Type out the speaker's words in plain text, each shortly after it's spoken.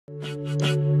Hey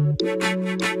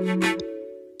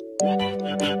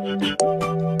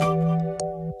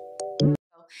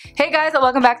guys, and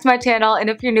welcome back to my channel, and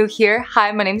if you're new here,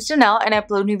 hi, my name is Janelle and I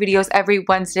upload new videos every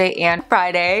Wednesday and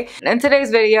Friday. In today's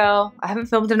video, I haven't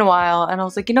filmed in a while and I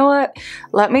was like, you know what?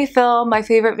 Let me film my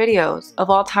favorite videos of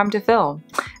all time to film.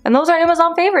 And those are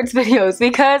Amazon favorites videos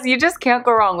because you just can't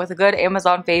go wrong with a good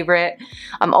Amazon favorite.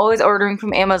 I'm always ordering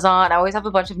from Amazon. I always have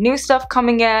a bunch of new stuff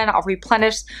coming in. I'll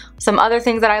replenish some other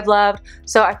things that I've loved.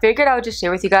 So I figured I would just share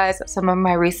with you guys some of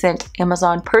my recent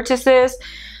Amazon purchases.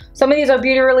 Some of these are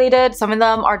beauty related, some of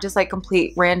them are just like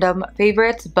complete random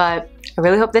favorites, but I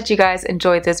really hope that you guys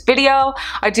enjoyed this video.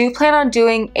 I do plan on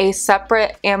doing a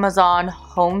separate Amazon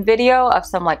home video of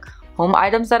some like home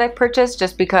items that I've purchased,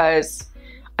 just because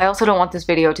I also don't want this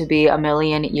video to be a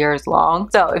million years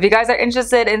long. So if you guys are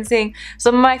interested in seeing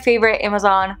some of my favorite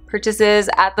Amazon purchases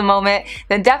at the moment,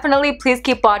 then definitely please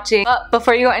keep watching. But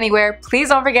before you go anywhere, please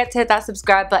don't forget to hit that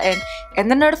subscribe button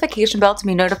and the notification bell to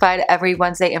be notified every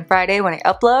Wednesday and Friday when I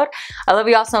upload. I love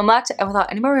you all so much, and without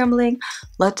any more rambling,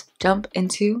 let's jump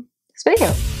into this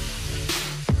video.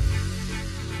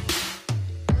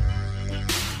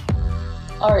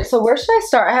 Alright, so where should I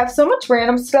start? I have so much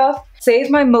random stuff.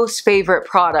 Save my most favorite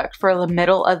product for the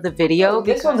middle of the video.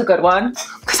 This one's a good one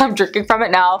because I'm drinking from it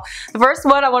now. The first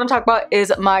one I want to talk about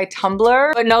is my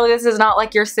tumbler. But no, this is not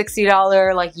like your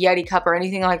 $60 like Yeti cup or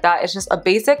anything like that. It's just a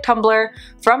basic tumbler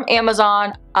from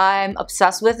Amazon. I'm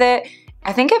obsessed with it.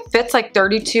 I think it fits like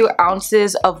 32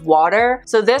 ounces of water.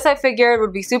 So this I figured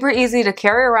would be super easy to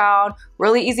carry around,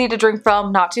 really easy to drink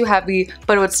from, not too heavy,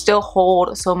 but it would still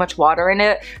hold so much water in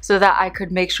it so that I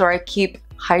could make sure I keep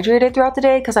hydrated throughout the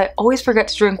day, because I always forget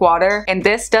to drink water, and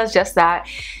this does just that.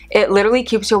 It literally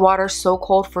keeps your water so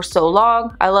cold for so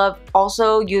long. I love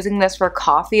also using this for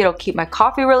coffee. It'll keep my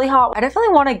coffee really hot. I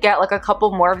definitely want to get like a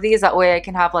couple more of these, that way I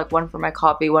can have like one for my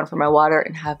coffee, one for my water,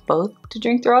 and have both to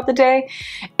drink throughout the day.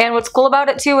 And what's cool about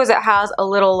it too is it has a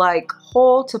little like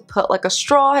hole to put like a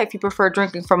straw if you prefer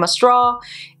drinking from a straw.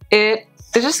 It's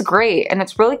just great, and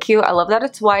it's really cute. I love that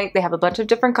it's white. They have a bunch of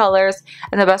different colors,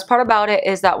 and the best part about it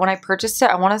is that when I purchased it,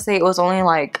 I want to say it was only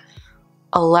like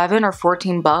 11 or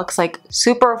 14 bucks, like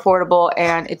super affordable,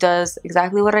 and it does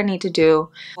exactly what I need to do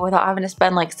without having to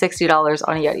spend like $60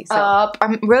 on a Yeti. So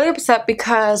I'm really upset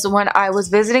because when I was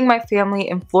visiting my family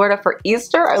in Florida for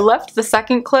Easter, I left the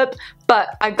second clip,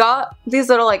 but I got these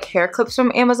little like hair clips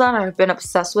from Amazon and I've been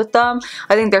obsessed with them.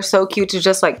 I think they're so cute to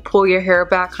just like pull your hair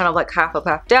back kind of like half up,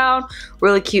 half down.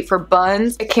 Really cute for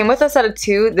buns. It came with a set of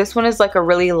two. This one is like a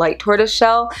really light tortoise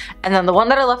shell, and then the one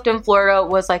that I left in Florida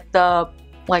was like the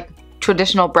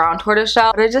traditional brown tortoise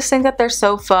shell. But I just think that they're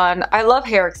so fun. I love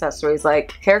hair accessories.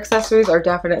 Like, hair accessories are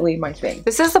definitely my thing.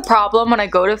 This is the problem when I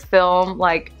go to film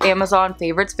like Amazon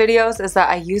favorites videos, is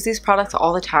that I use these products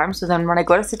all the time, so then when I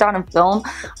go to sit down and film,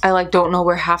 I like don't know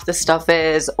where half the stuff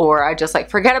is, or I just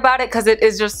like forget about it because it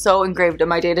is just so engraved in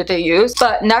my day-to-day use.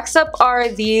 But next up are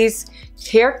these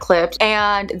hair clips,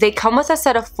 and they come with a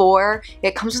set of 4.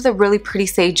 It comes with a really pretty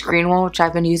sage green one, which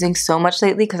I've been using so much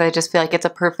lately because I just feel like it's a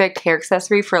perfect hair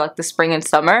accessory for like the spring and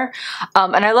summer.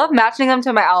 And I love matching them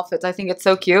to my outfits. I think it's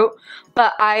so cute.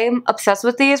 But I'm obsessed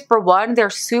with these. For one,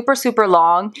 they're super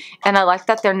long, and I like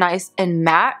that they're nice and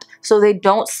matte so they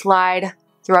don't slide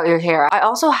throughout your hair. I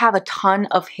also have a ton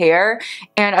of hair,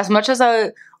 and as much as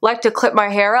I like to clip my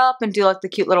hair up and do like the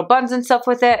cute little buns and stuff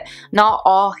with it, not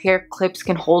all hair clips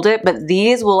can hold it, but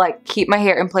these will like keep my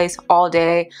hair in place all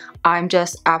day. I'm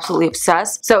just absolutely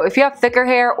obsessed. So if you have thicker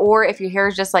hair, or if your hair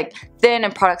is just like thin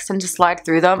and products tend to slide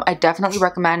through them, I definitely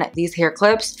recommend these hair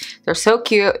clips. They're so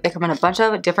cute. They come in a bunch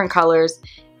of different colors,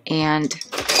 and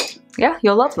yeah,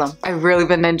 you'll love them. I've really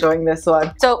been enjoying this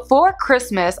one. So for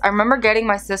Christmas, I remember getting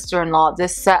my sister-in-law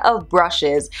this set of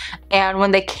brushes, and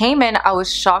when they came in, I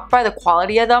was shocked by the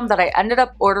quality of them that I ended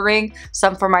up ordering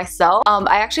some for myself.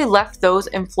 I actually left those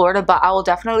in Florida, but I will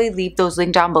definitely leave those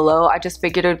linked down below. I just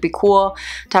figured it would be cool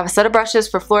to have a set of brushes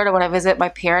for Florida when I visit my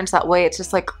parents. That way it's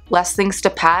just like less things to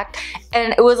pack.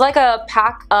 And it was like a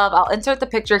pack of, I'll insert the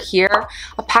picture here,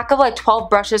 a pack of like 12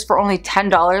 brushes for only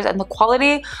 $10, and the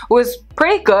quality was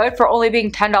pretty good for only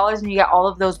being $10, and you get all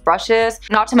of those brushes.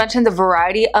 Not to mention the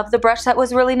variety of the brush set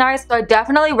was really nice. So I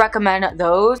definitely recommend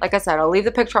those. Like I said, I'll leave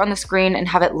the picture on the screen and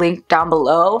have it linked down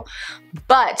below.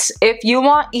 But if you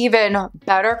want even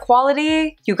better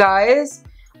quality, you guys,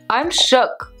 I'm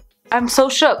shook. I'm so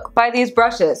shook by these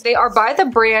brushes. They are by the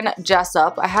brand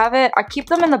Jessup. I keep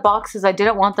them in the boxes. I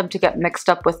didn't want them to get mixed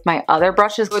up with my other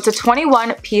brushes. So it's a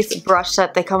 21-piece brush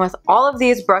set. They come with all of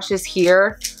these brushes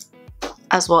here.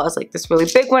 as well as like this really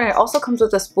big one. It also comes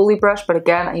with a spoolie brush, but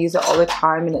again, I use it all the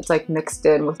time and it's like mixed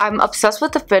in with. I'm obsessed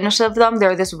with the finish of them.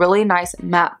 They're this really nice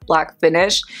matte black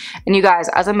finish. And you guys,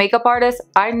 as a makeup artist,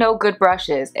 I know good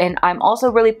brushes, and I'm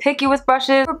also really picky with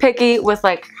brushes. We're picky with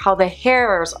like how the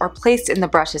hairs are placed in the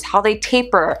brushes, how they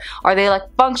taper, are they like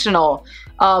functional,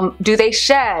 do they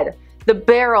shed, the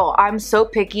barrel. I'm so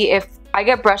picky. If I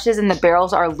get brushes and the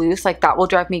barrels are loose, like that will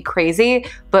drive me crazy.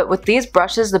 But with these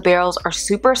brushes, the barrels are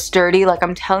super sturdy. Like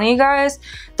I'm telling you guys,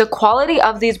 the quality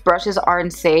of these brushes are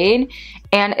insane.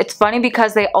 And it's funny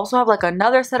because they also have like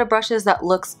another set of brushes that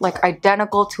looks like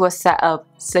identical to a set of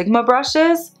Sigma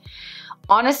brushes.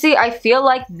 Honestly, I feel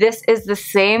like this is the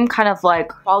same kind of like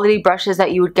quality brushes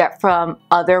that you would get from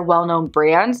other well-known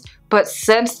brands. But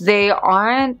since they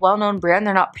aren't well-known brand,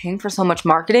 they're not paying for so much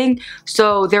marketing.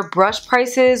 So their brush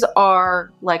prices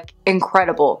are like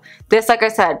incredible. This, like I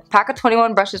said, pack of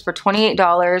 21 brushes for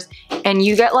 $28. And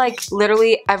you get like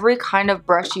literally every kind of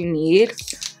brush you need.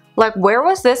 Like, where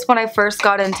was this when I first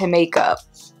got into makeup?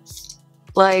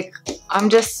 Like, I'm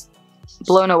just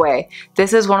blown away.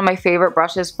 This is one of my favorite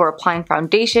brushes for applying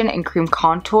foundation and cream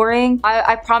contouring.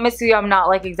 I promise you I'm not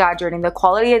like exaggerating. The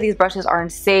quality of these brushes are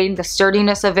insane. The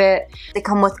sturdiness of it. They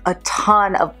come with a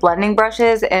ton of blending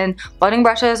brushes, and blending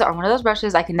brushes are one of those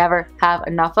brushes I can never have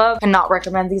enough of. Cannot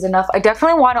recommend these enough. I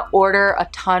definitely want to order a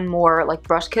ton more like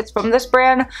brush kits from this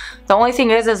brand. The only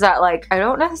thing is that like I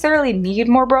don't necessarily need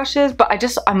more brushes, but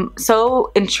I'm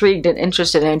so intrigued and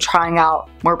interested in trying out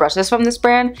more brushes from this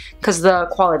brand because the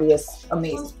quality is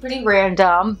amazing. It's pretty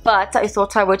random, but I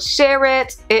thought I would share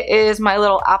it. It is my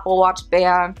little Apple Watch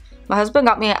band. My husband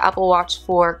got me an Apple Watch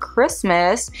for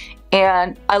Christmas,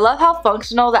 and I love how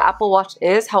functional the Apple Watch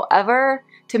is. However,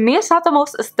 to me, it's not the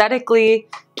most aesthetically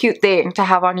cute thing to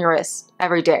have on your wrist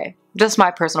every day. Just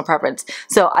my personal preference.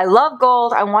 So I love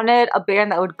gold. I wanted a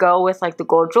band that would go with like the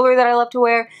gold jewelry that I love to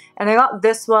wear, and I got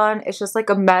this one. It's just like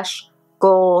a mesh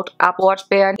gold Apple Watch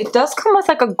band. It does come with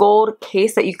like a gold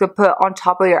case that you could put on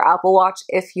top of your Apple Watch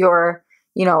if your,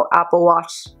 you know, Apple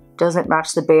Watch doesn't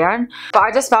match the band. But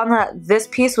I just found that this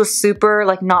piece was super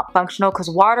like not functional because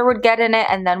water would get in it,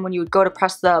 and then when you would go to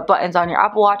press the buttons on your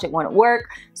Apple Watch, it wouldn't work.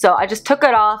 So I just took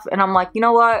it off, and I'm like, you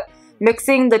know what?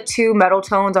 Mixing the two metal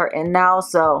tones are in now,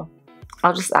 so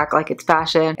I'll just act like it's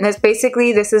fashion. And it's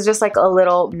basically, this is just like a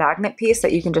little magnet piece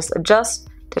that you can just adjust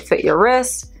to fit your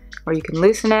wrist, or you can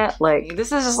loosen it. Like,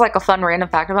 this is just like a fun random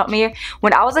fact about me.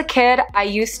 When I was a kid, I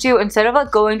used to, instead of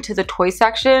like going to the toy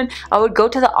section, I would go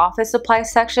to the office supply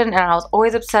section, and I was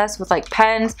always obsessed with like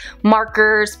pens,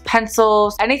 markers,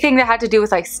 pencils, anything that had to do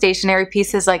with like stationery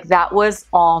pieces. Like, that was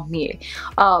all me.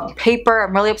 Paper,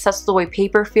 I'm really obsessed with the way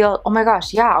paper feels. Oh my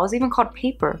gosh, yeah, I was even called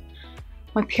Paper.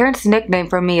 My parents' nickname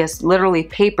for me is literally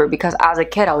Paper because as a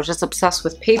kid I was just obsessed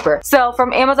with paper. So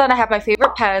from Amazon I have my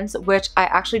favorite pens, which I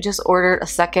actually just ordered a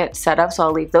second set of, so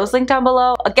I'll leave those linked down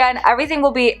below. Again, everything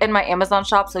will be in my Amazon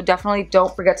shop, so definitely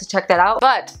don't forget to check that out.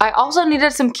 But I also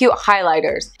needed some cute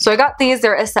highlighters. So I got these.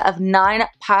 They're a set of 9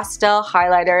 pastel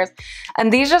highlighters,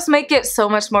 and these just make it so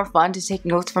much more fun to take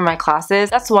notes for my classes.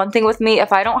 That's one thing with me.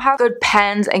 If I don't have good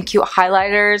pens and cute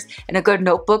highlighters and a good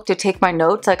notebook to take my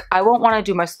notes, like I won't want to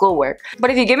do my schoolwork. But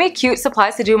if you give me cute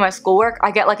supplies to do my schoolwork, I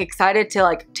get like excited to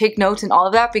like take notes and all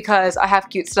of that because I have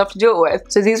cute stuff to do it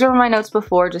with. So these were my notes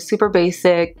before, just super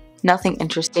basic, nothing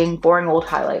interesting, boring old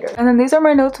highlighter. And then these are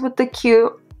my notes with the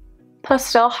cute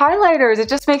pastel highlighters. It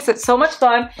just makes it so much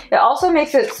fun. It also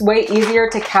makes it way easier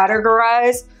to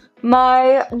categorize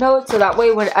my notes, so that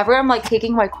way whenever I'm like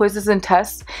taking my quizzes and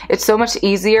tests, it's so much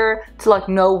easier to like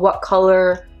know what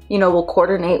color, you know, will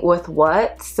coordinate with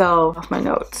what. So my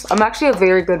notes. I'm actually a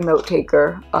very good note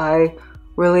taker. I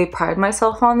really pride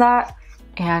myself on that.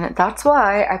 And that's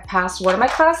why I passed one of my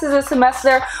classes this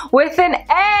semester with an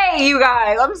A, you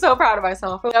guys. I'm so proud of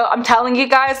myself. So I'm telling you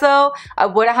guys though, I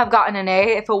wouldn't have gotten an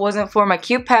A if it wasn't for my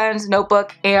cute pens,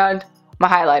 notebook, and my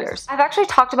highlighters. I've actually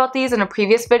talked about these in a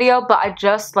previous video, but I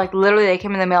just like literally they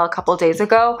came in the mail a couple days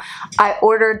ago. I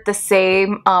ordered the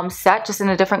same set, just in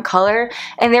a different color,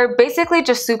 and they're basically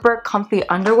just super comfy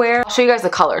underwear. I'll show you guys the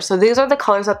colors. So these are the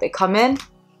colors that they come in, and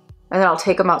then I'll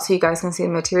take them out so you guys can see the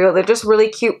material. They're just really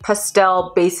cute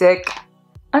pastel basic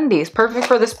undies, perfect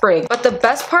for the spring. But the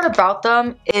best part about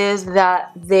them is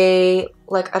that they,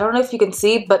 like, I don't know if you can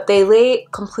see, but they lay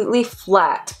completely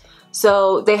flat.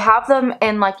 So they have them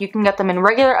in like, you can get them in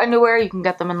regular underwear, you can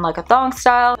get them in like a thong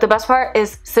style. The best part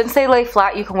is since they lay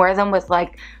flat, you can wear them with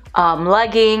like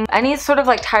legging, any sort of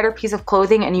like tighter piece of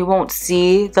clothing, and you won't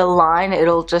see the line.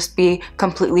 It'll just be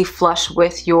completely flush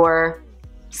with your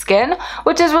skin,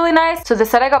 which is really nice. So the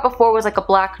set I got before was like a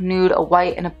black, nude, a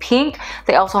white, and a pink.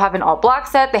 They also have an all black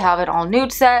set, they have an all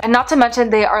nude set, and not to mention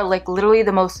they are like literally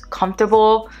the most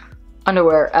comfortable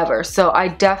underwear ever. So I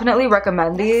definitely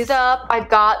recommend these. Next up, I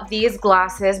got these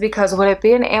glasses because would it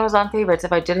be an Amazon favorites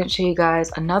if I didn't show you guys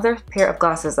another pair of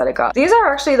glasses that I got. These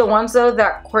are actually the ones though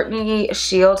that Courtney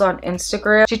Shields on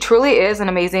Instagram. She truly is an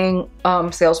amazing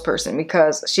salesperson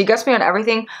because she gets me on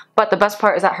everything, but the best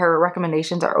part is that her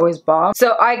recommendations are always bomb.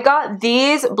 So I got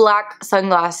these black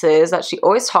sunglasses that she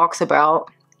always talks about.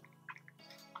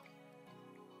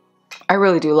 I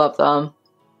really do love them.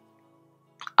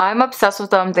 I'm obsessed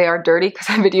with them. They are dirty because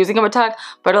I've been using them a ton,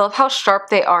 but I love how sharp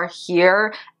they are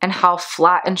here and how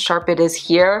flat and sharp it is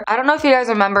here. I don't know if you guys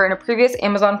remember in a previous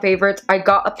Amazon favorites, I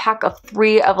got a pack of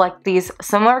 3 of like these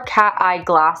similar cat eye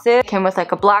glasses. They came with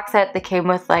like a black set, they came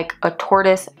with like a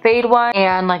tortoise fade one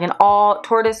and like an all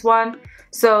tortoise one.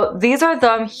 So these are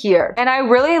them here. And I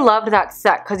really loved that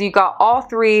set because you got all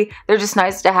 3. They're just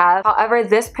nice to have. However,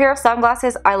 this pair of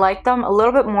sunglasses, I like them a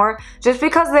little bit more just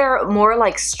because they're more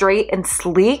like straight and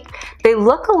sleek. They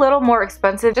look a little more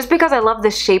expensive just because I love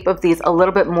the shape of these a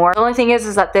little bit more. The only thing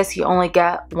is that this you only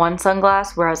get 1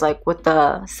 sunglass, whereas like with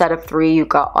the set of 3, you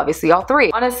got obviously all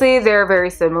 3. Honestly, they're very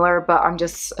similar, but I'm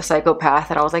just a psychopath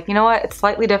and I was like, you know what? It's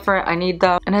slightly different. I need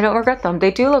them and I don't regret them.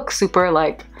 They do look super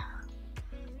like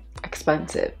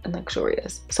expensive and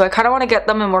luxurious. So I kind of want to get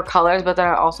them in more colors, but then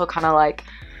I also kind of like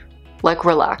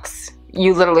relax.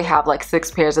 You literally have like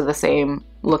 6 pairs of the same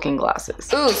looking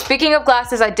glasses. Ooh, speaking of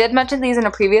glasses, I did mention these in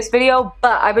a previous video,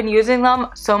 but I've been using them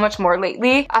so much more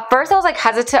lately. At first I was like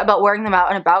hesitant about wearing them out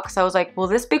and about because I was like, will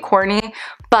this be corny?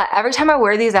 But every time I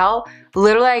wear these out,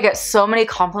 literally I get so many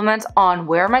compliments on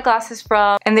where are my glasses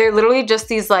from, and they're literally just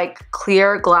these like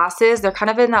clear glasses. They're kind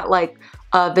of in that like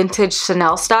vintage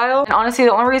Chanel style. And honestly,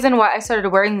 the only reason why I started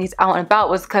wearing these out and about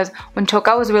was because when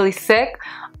Toka was really sick,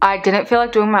 I didn't feel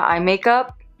like doing my eye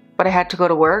makeup, but I had to go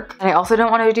to work. And I also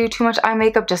didn't want to do too much eye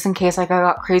makeup just in case like I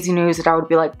got crazy news that I would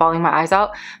be like bawling my eyes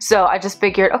out. So I just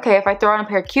figured, okay, if I throw on a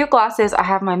pair of cute glasses, I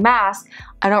have my mask,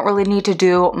 I don't really need to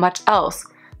do much else.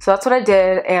 So that's what I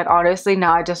did, and honestly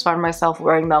now I just find myself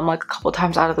wearing them like a couple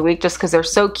times out of the week just because they're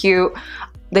so cute.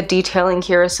 The detailing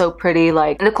here is so pretty.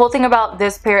 Like, and the cool thing about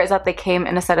this pair is that they came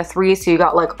in a set of 3, so you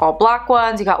got like all black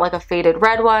ones, you got like a faded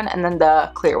red one, and then the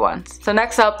clear ones. So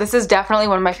next up, this is definitely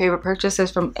one of my favorite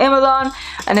purchases from Amazon,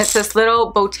 and it's this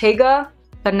little Bottega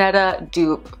Veneta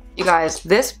dupe. You guys,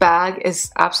 this bag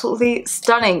is absolutely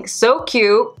stunning, so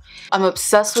cute. I'm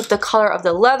obsessed with the color of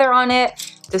the leather on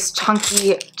it, this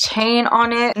chunky chain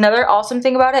on it. Another awesome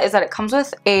thing about it is that it comes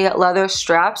with a leather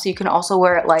strap, so you can also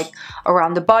wear it like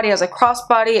around the body as a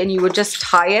crossbody, and you would just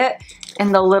tie it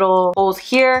in the little holes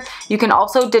here. You can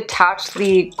also detach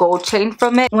the gold chain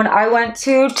from it. When I went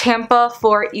to Tampa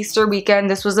for Easter weekend,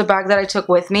 this was the bag that I took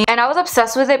with me, and I was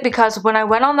obsessed with it because when I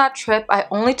went on that trip, I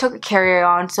only took a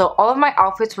carry-on, so all of my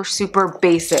outfits were super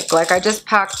basic. Like, I just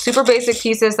packed super basic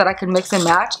pieces that I could mix and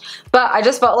match, but I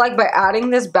just felt like by adding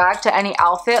this bag to any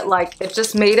outfit, like, it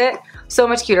just made it so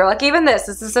much cuter. Like, even this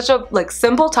is such a like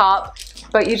simple top,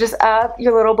 but you just add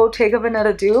your little Bottega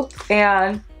Veneta dupe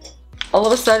and all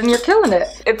of a sudden you're killing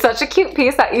it. It's such a cute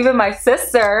piece that even my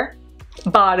sister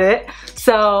bought it.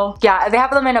 So yeah, they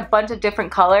have them in a bunch of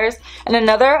different colors. And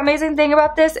another amazing thing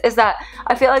about this is that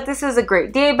I feel like this is a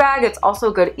great day bag. It's also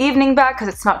a good evening bag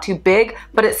because it's not too big,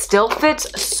 but it still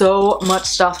fits so much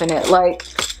stuff in it. Like,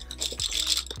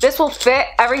 this will fit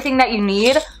everything that you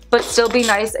need, but still be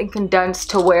nice and condensed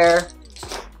to wear.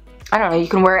 I don't know, you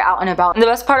can wear it out and about. And the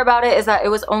best part about it is that it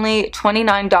was only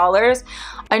 $29.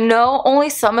 I know only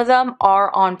some of them are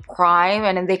on Prime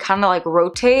and they kind of like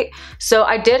rotate. So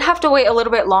I did have to wait a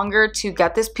little bit longer to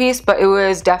get this piece, but it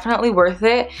was definitely worth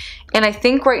it. And I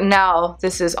think right now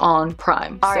this is on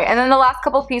Prime. All right, and then the last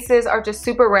couple pieces are just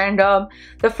super random.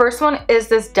 The first one is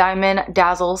this diamond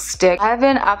dazzle stick. I've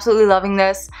been absolutely loving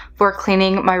this for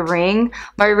cleaning my ring.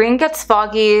 My ring gets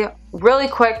foggy really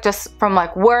quick just from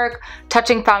like work,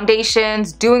 touching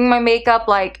foundations, doing my makeup,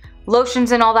 like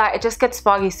lotions and all that. It just gets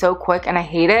foggy so quick and I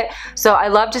hate it. So I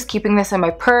love just keeping this in my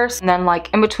purse, and then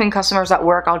like in between customers at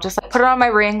work, I'll just like put it on my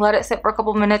ring, let it sit for a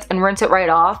couple minutes and rinse it right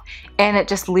off, and it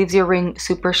just leaves your ring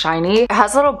super shiny. It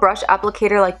has a little brush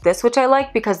applicator like this, which I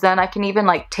like because then I can even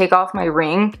like take off my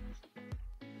ring.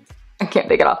 I can't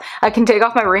take it off. I can take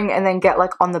off my ring and then get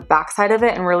like on the back side of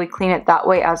it and really clean it that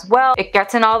way as well. It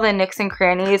gets in all the nooks and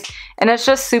crannies and it's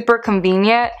just super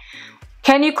convenient.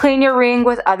 Can you clean your ring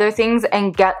with other things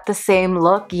and get the same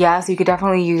look? Yes, you could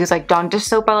definitely use like Dawn dish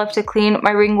soap I love to clean my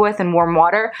ring with and warm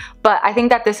water. But I think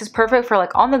that this is perfect for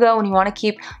like on the go when you want to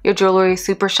keep your jewelry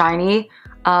super shiny.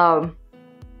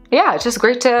 yeah, it's just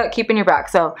great to keep in your bag.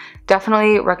 So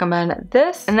definitely recommend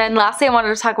this. And then lastly, I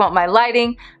wanted to talk about my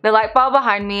lighting. The light bulb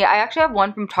behind me, I actually have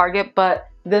one from Target, but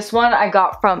this one I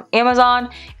got from Amazon,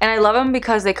 and I love them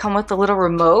because they come with a little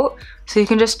remote, so you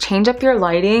can just change up your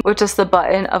lighting with just the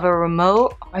button of a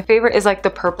remote. My favorite is like the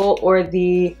purple or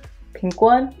the pink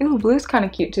one. Ooh, blue's kind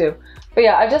of cute too. But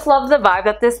yeah, I just love the vibe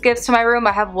that this gives to my room.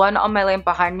 I have one on my lamp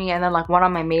behind me and then like one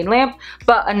on my main lamp.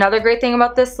 But another great thing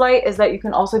about this light is that you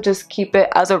can also just keep it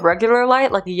as a regular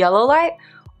light, like a yellow light,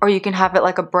 or you can have it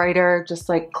like a brighter, just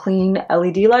like clean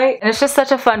LED light. And it's just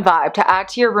such a fun vibe to add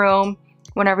to your room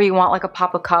whenever you want like a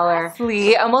pop of color.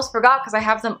 Lastly, I almost forgot because I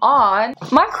have them on.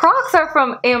 My Crocs are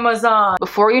from Amazon.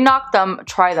 Before you knock them,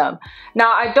 try them.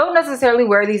 Now, I don't necessarily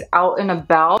wear these out and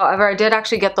about. However, I did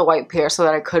actually get the white pair so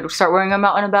that I could start wearing them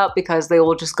out and about because they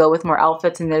will just go with more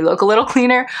outfits and they look a little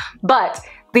cleaner. But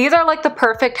these are like the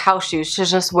perfect house shoes to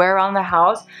just wear around the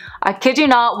house. I kid you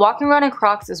not, walking around in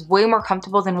Crocs is way more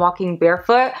comfortable than walking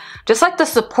barefoot. Just like the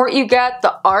support you get,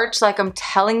 the arch, like I'm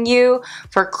telling you.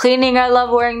 For cleaning, I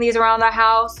love wearing these around the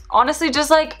house. Honestly, just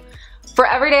like for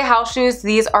everyday house shoes,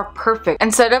 these are perfect.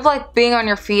 Instead of like being on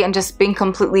your feet and just being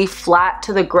completely flat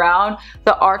to the ground,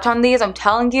 the arch on these, I'm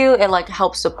telling you, it like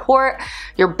helps support.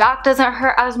 Your back doesn't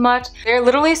hurt as much. They're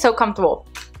literally so comfortable.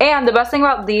 And the best thing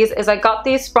about these is I got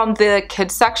these from the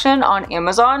kids section on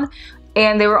Amazon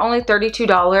and they were only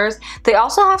 $32. They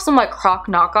also have some like Croc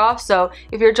knockoffs, so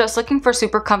if you're just looking for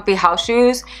super comfy house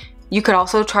shoes, you could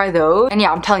also try those. And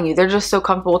yeah, I'm telling you, they're just so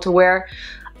comfortable to wear.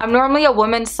 I'm normally a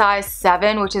woman's size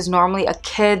 7, which is normally a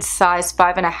kid's size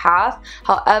 5.5.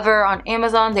 However, on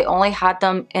Amazon, they only had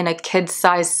them in a kid's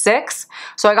size 6.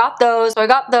 So I got those.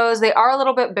 They are a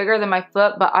little bit bigger than my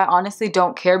foot, but I honestly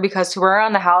don't care because to wear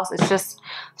around the house, it's just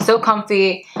so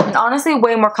comfy. And honestly,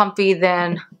 way more comfy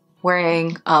than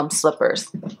wearing slippers.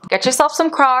 Get yourself some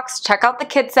Crocs, check out the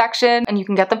kids section, and you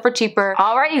can get them for cheaper.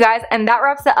 Alright you guys, and that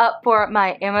wraps it up for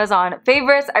my Amazon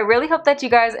favorites. I really hope that you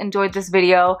guys enjoyed this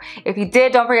video. If you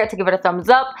did, don't forget to give it a thumbs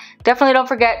up. Definitely don't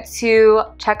forget to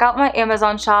check out my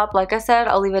Amazon shop. Like I said,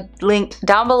 I'll leave a link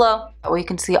down below where you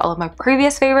can see all of my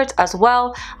previous favorites as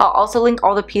well. I'll also link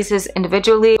all the pieces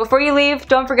individually. Before you leave,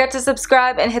 don't forget to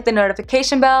subscribe and hit the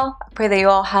notification bell. I pray that you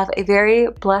all have a very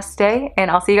blessed day,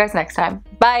 and I'll see you guys next time.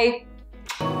 Bye!